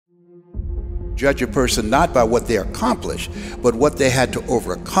Judge a person not by what they accomplish, but what they had to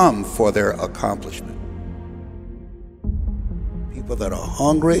overcome for their accomplishment. People that are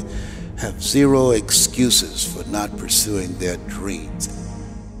hungry have zero excuses for not pursuing their dreams.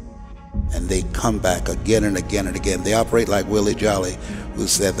 And they come back again and again and again. They operate like Willie Jolly, who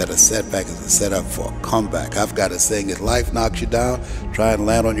said that a setback is a setup for a comeback. I've got a saying, if life knocks you down, try and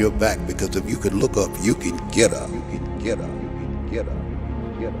land on your back, because if you can look up, you can get up. You can get up. You can get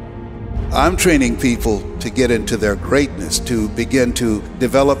up. Get up. I'm training people to get into their greatness, to begin to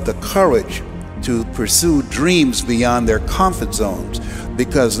develop the courage to pursue dreams beyond their comfort zones.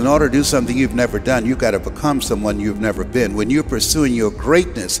 Because in order to do something you've never done, you've got to become someone you've never been. When you're pursuing your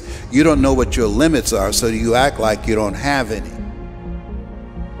greatness, you don't know what your limits are, so you act like you don't have any.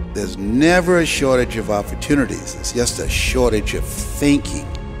 There's never a shortage of opportunities. It's just a shortage of thinking.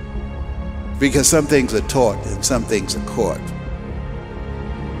 Because some things are taught and some things are caught.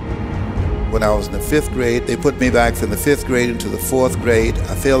 When I was in the 5th grade, they put me back from the 5th grade into the 4th grade.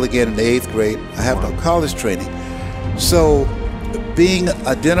 I failed again in the 8th grade. I have no college training. So being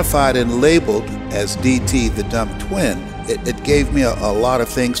identified and labeled as DT, the dumb twin, it gave me a lot of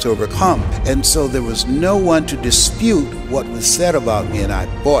things to overcome. And so there was no one to dispute what was said about me, and I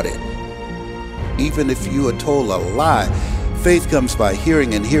bought it. Even if you are told a lie, faith comes by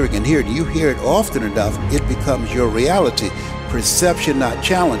hearing and hearing and hearing. You hear it often enough, it becomes your reality. Perception, not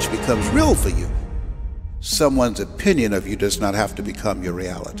challenge, becomes real for you. Someone's opinion of you does not have to become your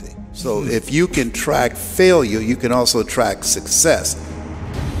reality. So if you can track failure, you can also track success.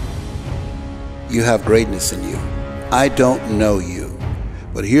 You have greatness in you. I don't know you,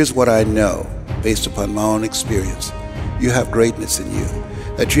 but here's what I know based upon my own experience. You have greatness in you,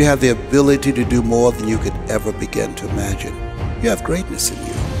 that you have the ability to do more than you could ever begin to imagine. You have greatness in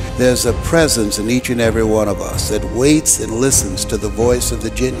you. There's a presence in each and every one of us that waits and listens to the voice of the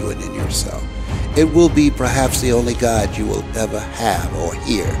genuine in yourself. It will be perhaps the only God you will ever have or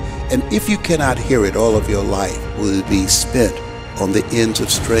hear. And if you cannot hear it, all of your life will be spent on the ends of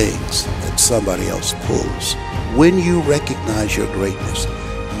strings that somebody else pulls. When you recognize your greatness,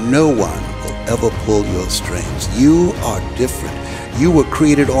 no one will ever pull your strings. You are different. You were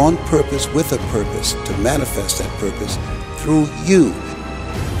created on purpose with a purpose to manifest that purpose through you.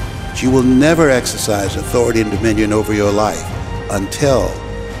 But you will never exercise authority and dominion over your life until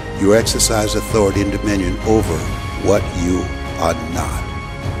you exercise authority and dominion over what you are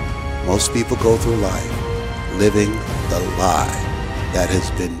not. Most people go through life living the lie that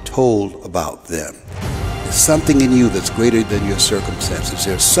has been told about them. There's something in you that's greater than your circumstances.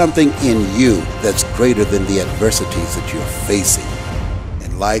 There's something in you that's greater than the adversities that you're facing.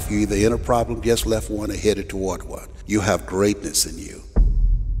 In life, you're either in a problem, just left one, or headed toward one. You have greatness in you.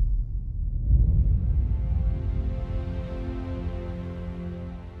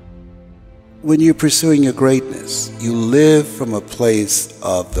 When you're pursuing your greatness, you live from a place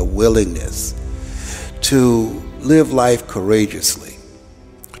of the willingness to live life courageously,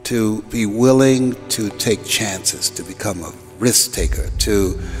 to be willing to take chances, to become a risk taker,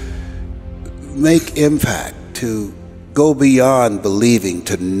 to make impact, to go beyond believing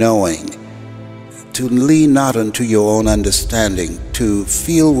to knowing, to lean not unto your own understanding, to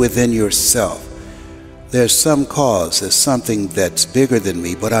feel within yourself there's some cause, there's something that's bigger than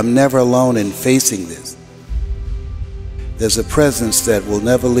me, but I'm never alone in facing this. There's a presence that will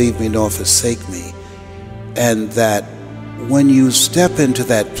never leave me nor forsake me, and that when you step into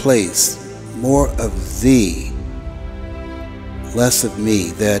that place, more of thee, less of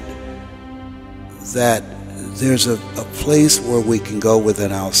me, that there's a place where we can go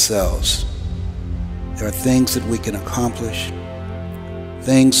within ourselves. There are things that we can accomplish,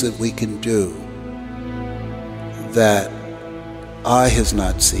 things that we can do, that eye has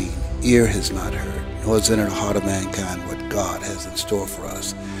not seen, ear has not heard, nor is entered the heart of mankind what God has in store for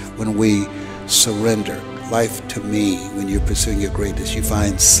us. When we surrender life to me, when you're pursuing your greatness, you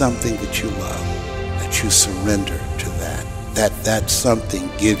find something that you love, that you surrender to that something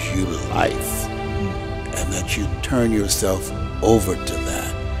gives you life, and that you turn yourself over to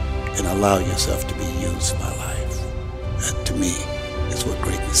that and allow yourself to be used by life. That, to me, is what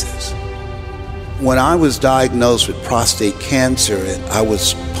greatness is. When I was diagnosed with prostate cancer and I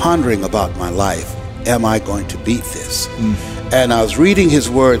was pondering about my life, am I going to beat this? And I was reading his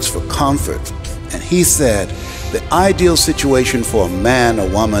words for comfort, and he said, the ideal situation for a man or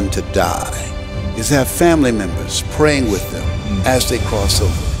woman to die is to have family members praying with them as they cross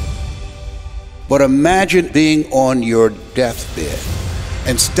over. But imagine being on your deathbed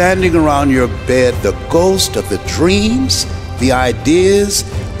and standing around your bed, the ghost of the dreams, the ideas,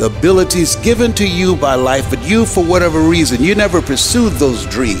 the abilities given to you by life, but you, for whatever reason, you never pursued those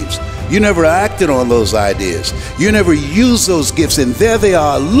dreams. You never acted on those ideas. You never used those gifts, and there they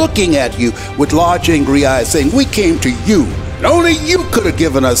are looking at you with large angry eyes saying, we came to you, and only you could have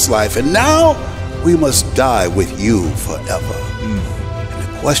given us life, and now we must die with you forever.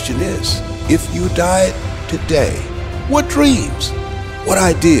 And the question is, if you died today, what dreams, what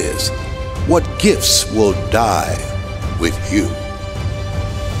ideas, what gifts will die with you?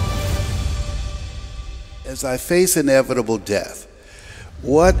 As I face inevitable death,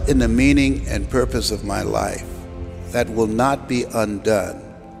 what in the meaning and purpose of my life that will not be undone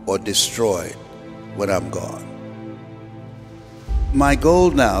or destroyed when I'm gone? My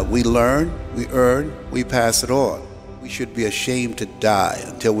goal now, we learn, we earn, we pass it on. We should be ashamed to die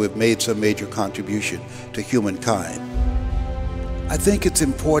until we've made some major contribution to humankind. I think it's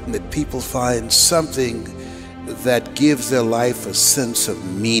important that people find something that gives their life a sense of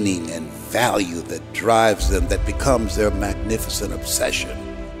meaning and value that drives them, that becomes their magnificent obsession.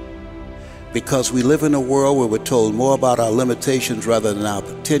 Because we live in a world where we're told more about our limitations rather than our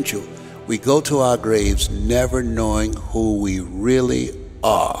potential, we go to our graves never knowing who we really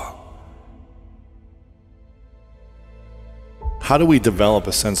are. How do we develop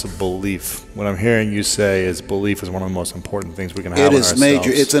a sense of belief? What I'm hearing you say is belief is one of the most important things we can have in ourselves. It is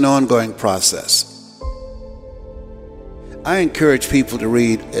major. It's an ongoing process. I encourage people to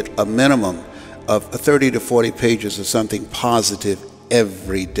read at a minimum of 30 to 40 pages of something positive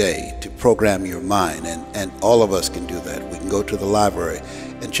every day to program your mind, and all of us can do that. We can go to the library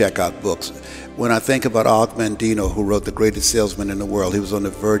and check out books. When I think about Og Mandino, who wrote The Greatest Salesman in the World, he was on the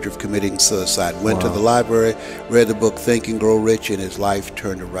verge of committing suicide, went to the library, read the book Think and Grow Rich, and his life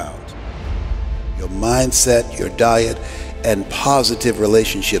turned around. Your mindset, your diet, and positive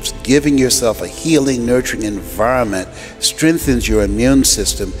relationships, giving yourself a healing, nurturing environment strengthens your immune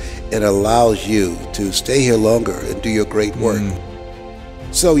system and allows you to stay here longer and do your great work.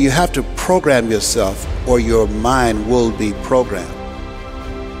 So you have to program yourself or your mind will be programmed.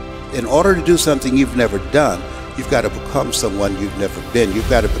 In order to do something you've never done, you've got to become someone you've never been. You've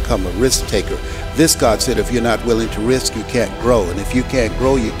got to become a risk taker. This God said, if you're not willing to risk, you can't grow. And if you can't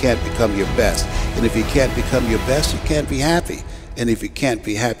grow, you can't become your best. And if you can't become your best, you can't be happy. And if you can't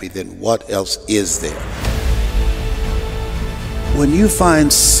be happy, then what else is there? When you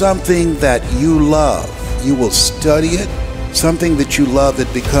find something that you love, you will study it. Something that you love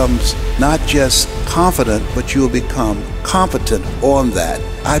that becomes not just confident, but you will become competent on that.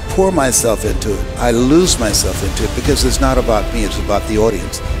 I pour myself into it. I lose myself into it because it's not about me, it's about the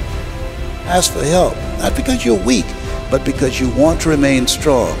audience. Ask for help, not because you're weak, but because you want to remain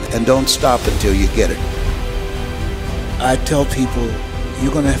strong, and don't stop until you get it. I tell people,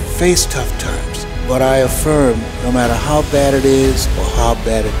 you're going to face tough times, but I affirm, no matter how bad it is or how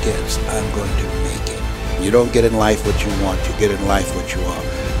bad it gets, I'm going to make it. You don't get in life what you want, you get in life what you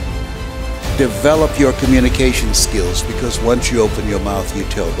are. Develop your communication skills, because once you open your mouth, you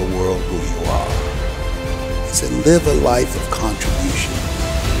tell the world who you are. He said, live a life of contribution.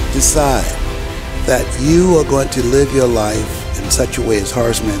 Decide that you are going to live your life in such a way, as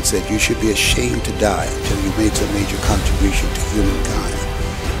Horseman said, you should be ashamed to die until you made some major contribution to humankind.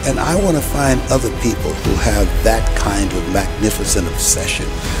 And I want to find other people who have that kind of magnificent obsession,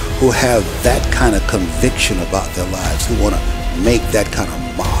 who have that kind of conviction about their lives, who want to make that kind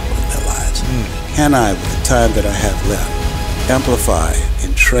of mark of their lives. Can I, with the time that I have left, amplify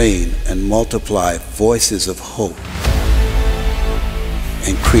and train and multiply voices of hope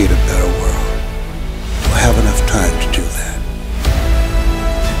and create a better world? We'll have enough time to do that.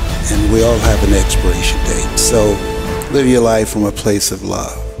 And we all have an expiration date. So live your life from a place of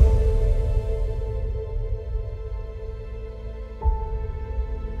love.